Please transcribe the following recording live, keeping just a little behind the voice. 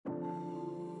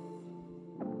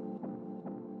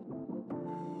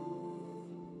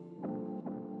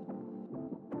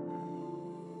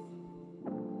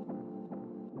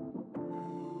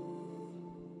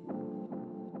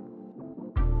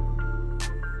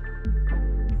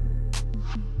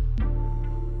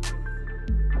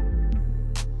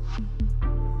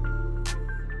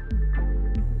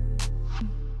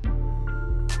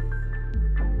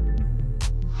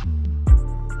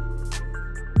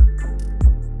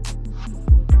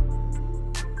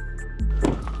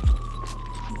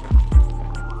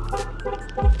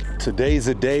Today's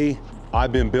a day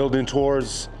I've been building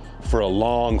towards for a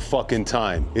long fucking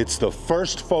time. It's the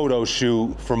first photo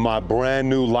shoot for my brand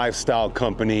new lifestyle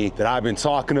company that I've been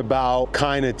talking about,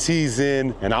 kind of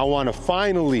teasing, and I want to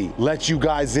finally let you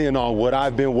guys in on what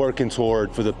I've been working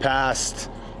toward for the past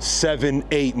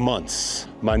 7-8 months.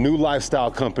 My new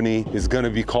lifestyle company is gonna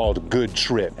be called Good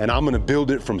Trip, and I'm gonna build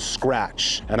it from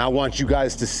scratch. And I want you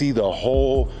guys to see the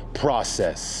whole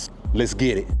process. Let's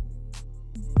get it.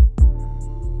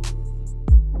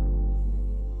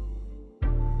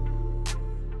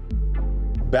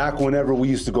 Back whenever we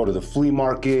used to go to the flea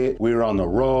market, we were on the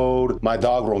road, my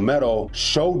dog Romero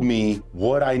showed me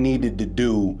what I needed to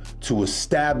do to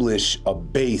establish a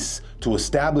base, to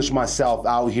establish myself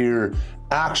out here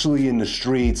actually in the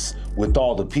streets with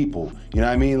all the people. You know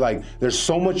what I mean? Like, there's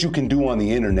so much you can do on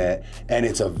the internet, and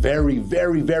it's a very,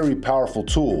 very, very powerful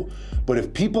tool. But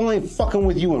if people ain't fucking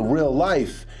with you in real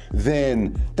life,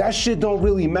 then that shit don't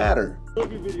really matter. Love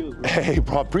your videos, bro. Hey,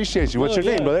 bro, appreciate you. What's your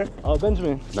name, brother?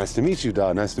 Benjamin. Nice to meet you,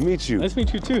 dog. Nice to meet you. Nice to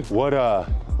meet you too.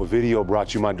 What video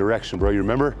brought you my direction, bro? You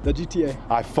remember? The GTA.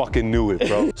 I fucking knew it,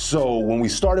 bro. So when we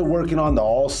started working on the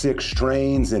Allsick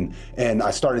strains and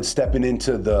I started stepping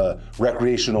into the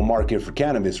recreational market for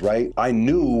cannabis, right? I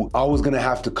knew I was gonna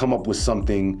have to come up with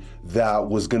something that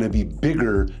was gonna be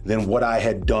bigger than what I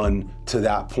had done to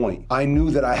that point. I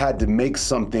knew that I had to make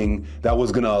something that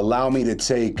was gonna allow me to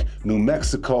take New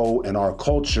Mexico and our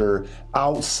culture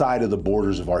outside of the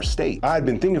borders of our state. I had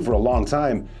been thinking for a long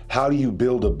time, how do you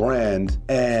build a brand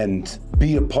and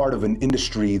be a part of an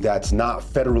industry that's not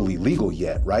federally legal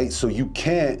yet, right? So you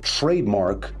can't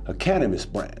trademark a cannabis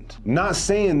brand. Not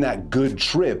saying that Good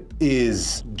Trip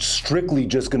is strictly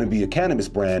just gonna be a cannabis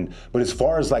brand, but as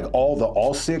far as like all the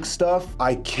Allsick stuff,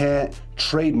 I can't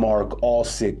trademark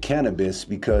Allsick cannabis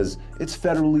because it's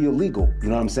federally illegal, you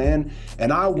know what I'm saying?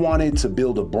 And I wanted to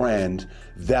build a brand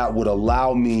that would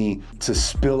allow me to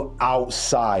spill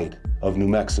outside of New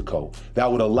Mexico,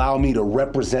 that would allow me to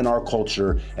represent our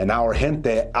culture and our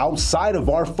gente outside of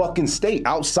our fucking state,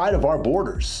 outside of our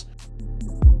borders.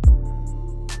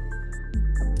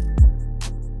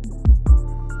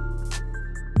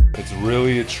 It's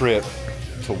really a trip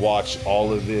to watch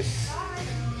all of this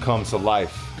come to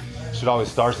life. Shit always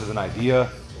starts as an idea,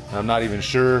 and I'm not even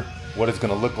sure what it's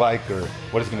gonna look like or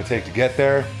what it's gonna take to get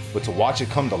there, but to watch it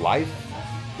come to life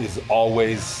is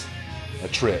always a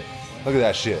trip. Look at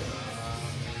that shit.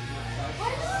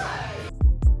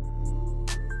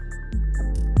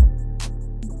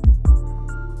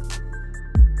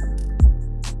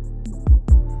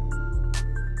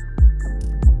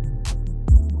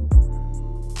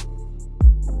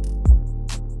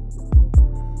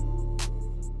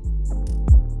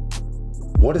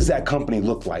 What does that company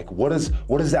look like? What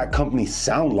does that company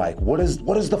sound like? What is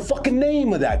the fucking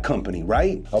name of that company,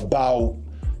 right? About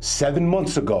 7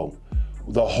 months ago,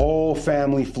 the whole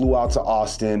family flew out to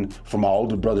Austin for my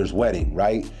older brother's wedding,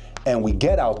 right? And we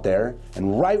get out there,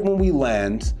 and right when we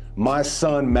land, my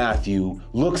son Matthew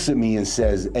looks at me and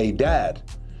says, "Hey, Dad,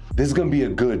 this is gonna be a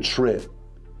good trip."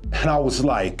 And I was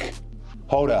like,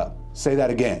 hold up. Say that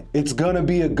again. It's gonna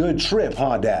be a good trip,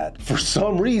 huh, Dad? For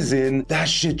some reason, that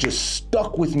shit just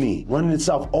stuck with me, running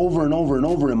itself over and over and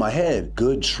over in my head.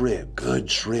 Good trip, good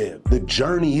trip. The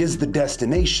journey is the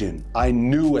destination. I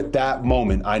knew at that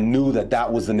moment, I knew that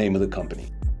that was the name of the company.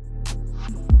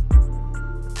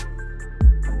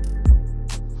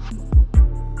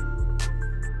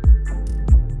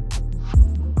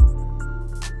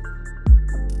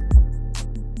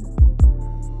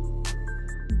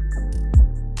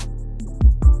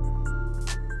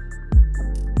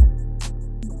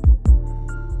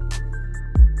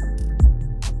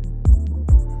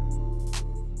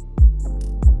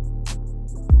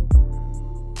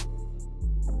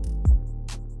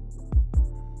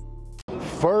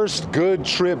 First Good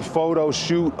Trip photo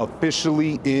shoot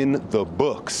officially in the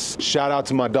books. Shout out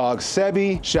to my dog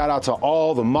Sebi. Shout out to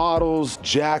all the models,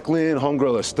 Jacqueline,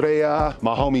 homegirl Estrella,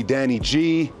 my homie Danny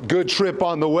G. Good Trip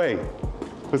on the way.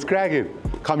 What's cracking?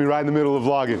 Caught me right in the middle of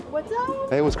vlogging. What's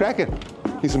up? Hey, what's cracking?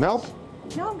 Need some help?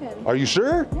 No, I'm good. Are you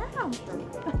sure? Yeah, I'm sure.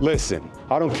 Listen,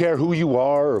 I don't care who you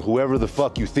are or whoever the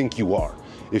fuck you think you are.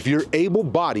 If you're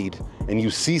able-bodied and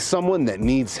you see someone that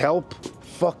needs help,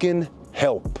 fucking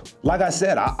help. Like I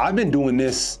said, I've been doing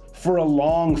this for a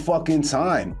long fucking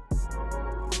time.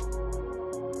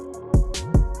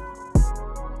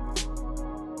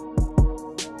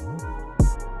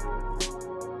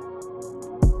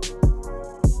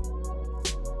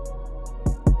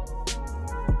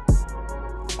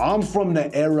 I'm from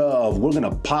the era of we're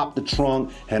gonna pop the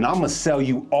trunk and I'm gonna sell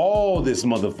you all this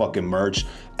motherfucking merch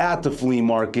at the flea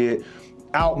market,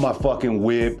 out my fucking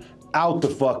whip, out the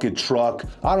fucking truck.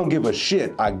 I don't give a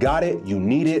shit. I got it, you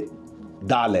need it,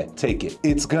 dale, take it.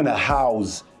 It's gonna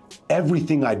house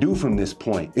everything I do from this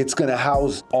point. It's gonna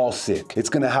house Allsick. It's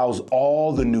gonna house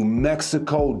all the New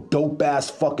Mexico dope ass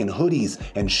fucking hoodies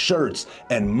and shirts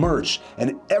and merch,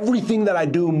 and everything that I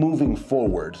do moving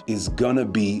forward is gonna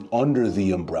be under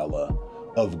the umbrella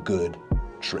of Good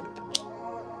Trip.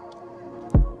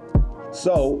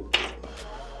 So,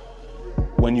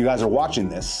 when you guys are watching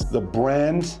this, the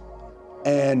brand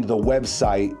and the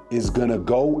website is gonna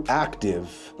go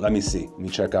active. Let me see, let me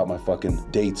check out my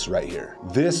fucking dates right here.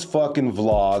 This fucking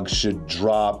vlog should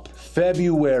drop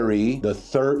February the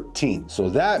 13th. So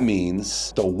that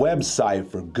means the website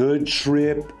for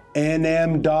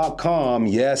goodtripnm.com,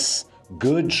 yes,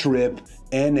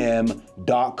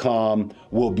 goodtripnm.com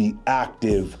will be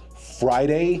active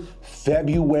Friday,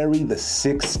 February the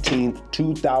 16th,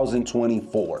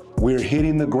 2024. We're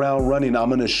hitting the ground running.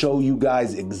 I'm gonna show you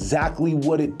guys exactly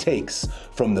what it takes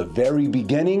from the very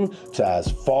beginning to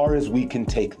as far as we can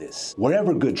take this.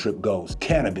 Wherever Good Trip goes,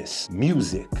 cannabis,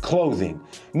 music, clothing,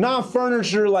 not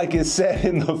furniture like it said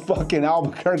in the fucking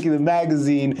Albuquerque the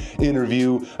Magazine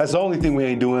interview. That's the only thing we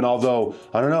ain't doing, although,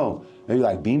 I don't know, maybe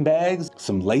like bean bags,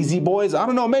 some lazy boys, I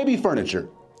don't know, maybe furniture.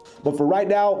 But for right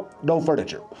now, no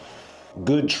furniture.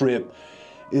 Good Trip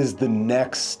is the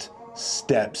next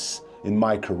steps in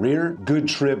my career. Good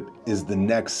Trip is the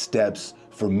next steps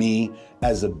for me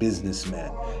as a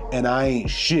businessman. And I ain't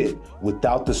shit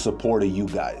without the support of you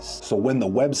guys. So when the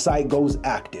website goes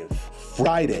active,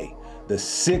 Friday, the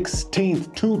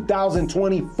 16th,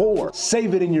 2024,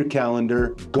 save it in your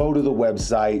calendar, go to the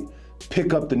website,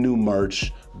 pick up the new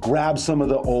merch, grab some of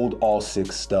the old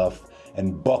Allsick stuff,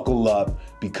 and buckle up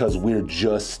because we're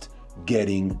just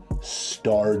getting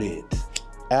started.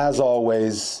 As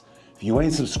always, if you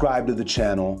ain't subscribed to the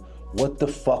channel, what the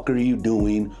fuck are you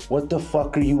doing? What the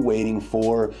fuck are you waiting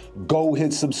for? Go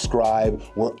hit subscribe.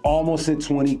 We're almost at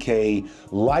 20K.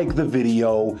 Like the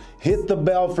video, hit the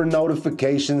bell for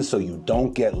notifications so you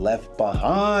don't get left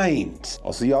behind.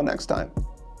 I'll see y'all next time.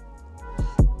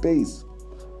 Peace.